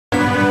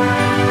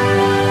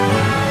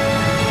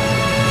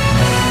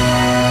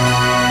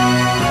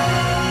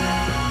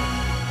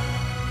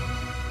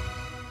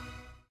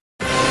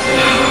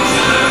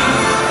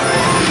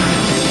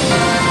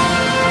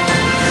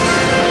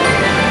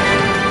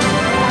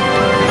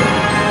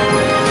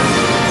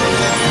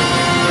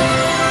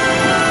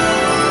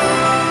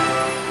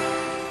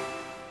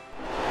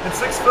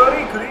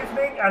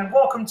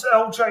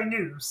welcome to LJ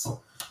News.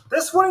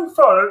 This winning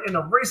photo in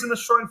a recent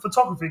Australian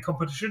photography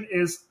competition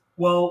is,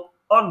 well,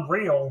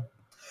 unreal.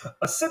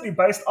 A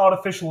Sydney-based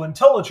artificial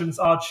intelligence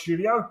art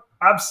studio?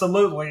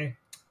 Absolutely.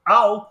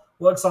 Al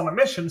works on a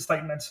mission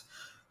statement.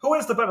 Who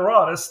is the better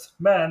artist,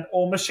 man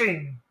or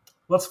machine?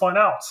 Let's find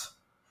out.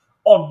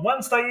 On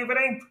Wednesday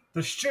evening,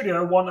 the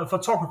studio won a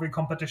photography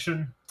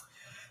competition.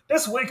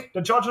 This week,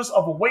 the judges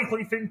of a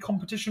weekly themed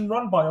competition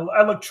run by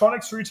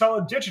electronics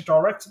retailer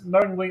DigiDirect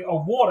knowingly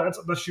awarded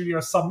the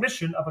studio's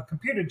submission of a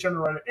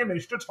computer-generated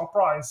image the top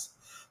prize.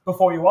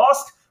 Before you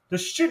ask, the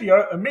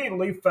studio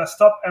immediately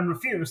fessed up and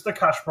refused the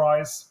cash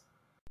prize.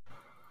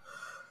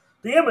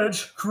 The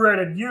image,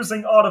 created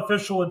using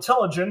artificial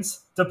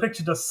intelligence,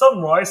 depicted a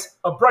sunrise,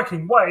 a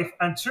breaking wave,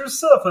 and two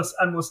surfers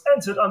and was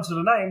entered under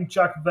the name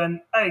Jack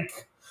Van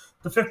Eyck,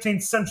 the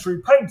 15th century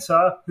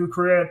painter who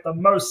created the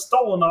most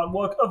stolen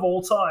artwork of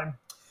all time,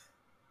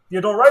 The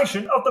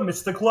Adoration of the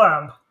Mystic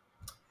Lamb.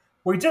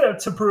 We did it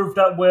to prove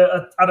that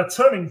we're at a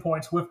turning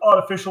point with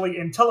artificially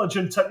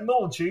intelligent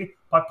technology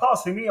by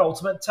passing the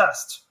ultimate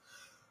test.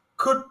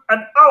 Could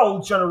an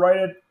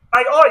AI-generated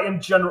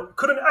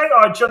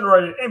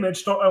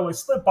image not only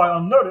slip by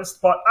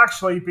unnoticed, but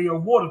actually be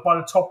awarded by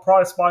the top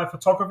prize by a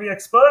photography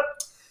expert?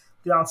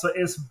 The answer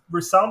is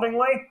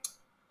resoundingly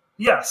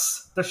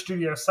yes, the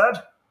studio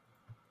said.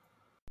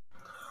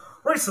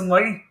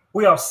 Recently,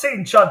 we have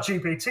seen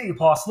ChatGPT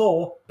pass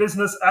law,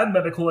 business and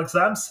medical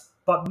exams,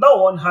 but no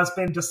one has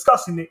been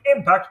discussing the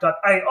impact that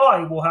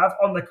AI will have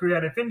on the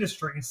creative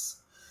industries.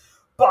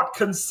 But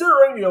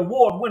considering the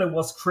award winner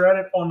was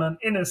created on an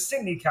inner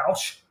Sydney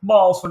couch,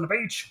 miles from the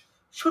beach,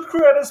 should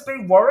creators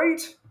be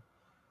worried?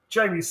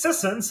 Jamie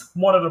Sissons,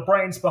 one of the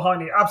brains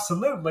behind the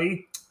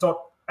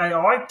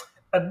Absolutely.ai,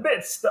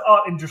 admits the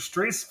art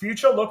industry's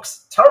future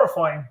looks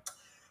terrifying.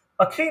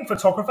 A keen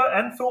photographer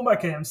and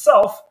filmmaker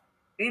himself,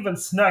 even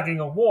snagging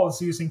awards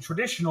using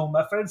traditional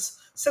methods,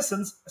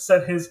 Sissons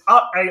said his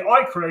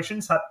AI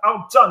creations had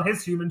outdone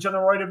his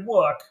human-generated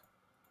work.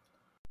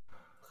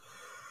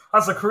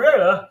 As a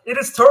creator, it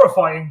is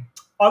terrifying.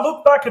 I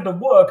look back at the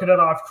work that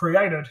I've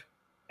created,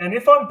 and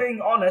if I'm being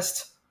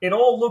honest, it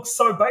all looks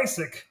so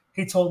basic,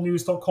 he told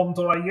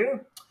news.com.au.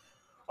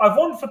 I've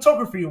won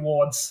photography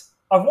awards.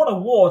 I've won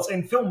awards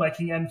in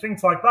filmmaking and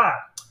things like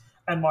that,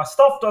 and my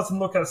stuff doesn't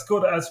look as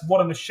good as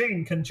what a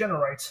machine can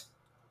generate.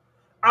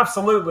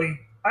 Absolutely.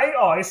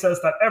 AI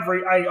says that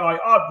every AI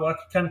artwork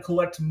can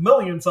collect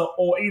millions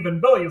or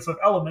even billions of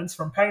elements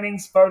from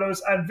paintings,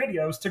 photos, and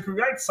videos to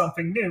create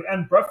something new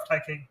and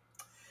breathtaking.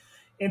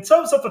 In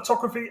terms of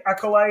photography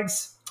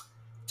accolades,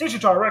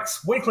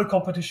 DigiDirect's weekly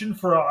competition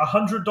for a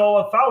 $100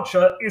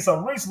 voucher is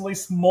a reasonably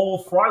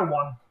small fry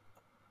one.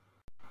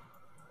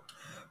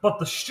 But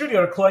the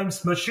studio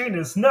claims machine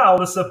is now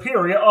the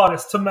superior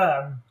artist to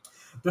man.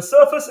 The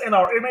surface in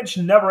our image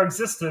never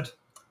existed.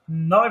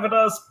 Neither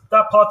does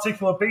that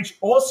particular beach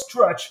or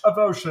stretch of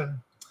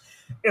ocean.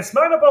 It's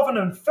made up of an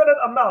infinite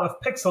amount of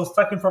pixels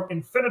taken from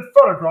infinite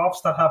photographs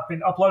that have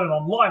been uploaded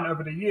online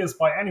over the years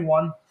by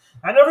anyone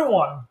and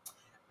everyone.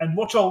 And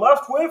what you're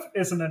left with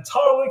is an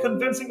entirely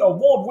convincing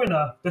award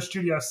winner, the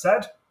studio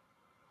said.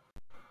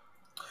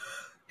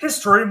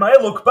 History may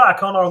look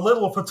back on our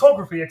little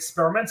photography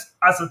experiment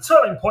as a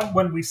turning point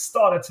when we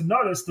started to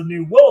notice the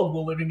new world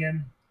we're living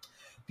in.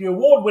 The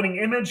award-winning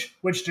image,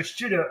 which the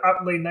studio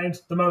aptly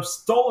named the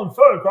most stolen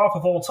photograph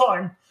of all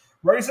time,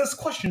 raises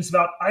questions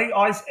about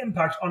AI's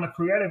impact on the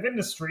creative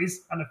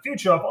industries and the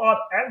future of art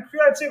and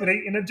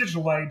creativity in a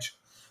digital age,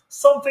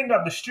 something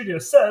that the studio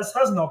says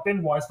has not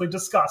been wisely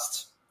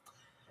discussed.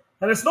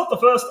 And it's not the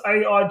first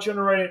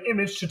AI-generated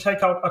image to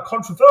take out a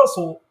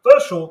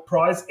controversial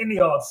prize in the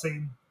art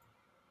scene.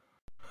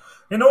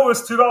 In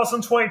August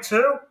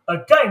 2022, a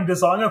game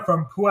designer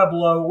from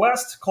Pueblo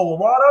West,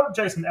 Colorado,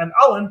 Jason M.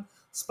 Allen,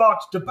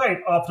 sparked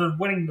debate after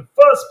winning the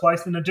first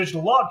place in the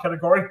digital art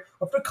category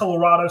of the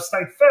Colorado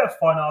State Fair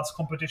Fine Arts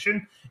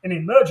Competition in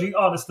Emerging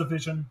Artist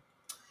Division.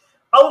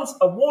 Allen's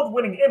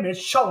award-winning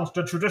image challenged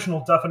the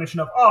traditional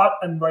definition of art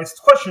and raised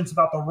questions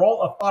about the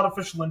role of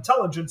artificial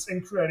intelligence in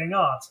creating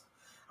art.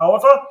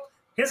 However,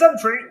 his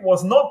entry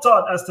was not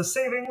done as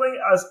deceivingly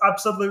as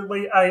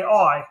Absolutely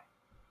AI.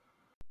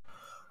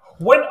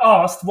 When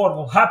asked what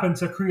will happen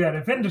to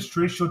creative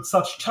industry should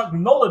such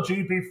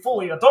technology be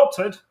fully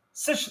adopted,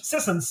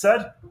 Sissons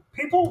said,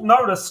 "People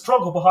know the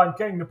struggle behind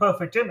getting the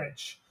perfect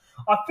image.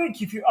 I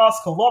think if you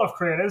ask a lot of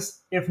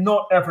creators, if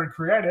not every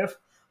creative,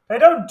 they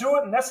don't do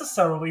it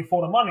necessarily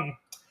for the money.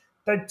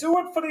 They do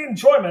it for the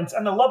enjoyment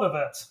and the love of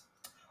it.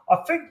 I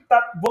think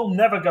that will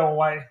never go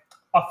away.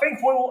 I think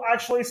we will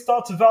actually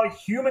start to value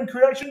human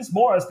creations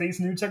more as these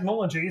new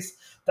technologies,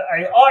 the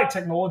AI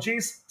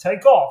technologies,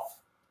 take off."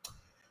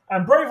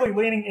 And bravely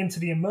leaning into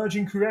the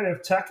emerging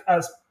creative tech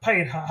has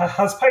paid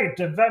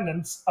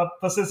dividends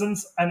for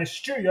Sissons and his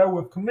studio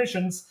with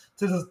commissions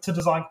to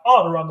design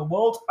art around the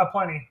world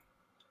aplenty.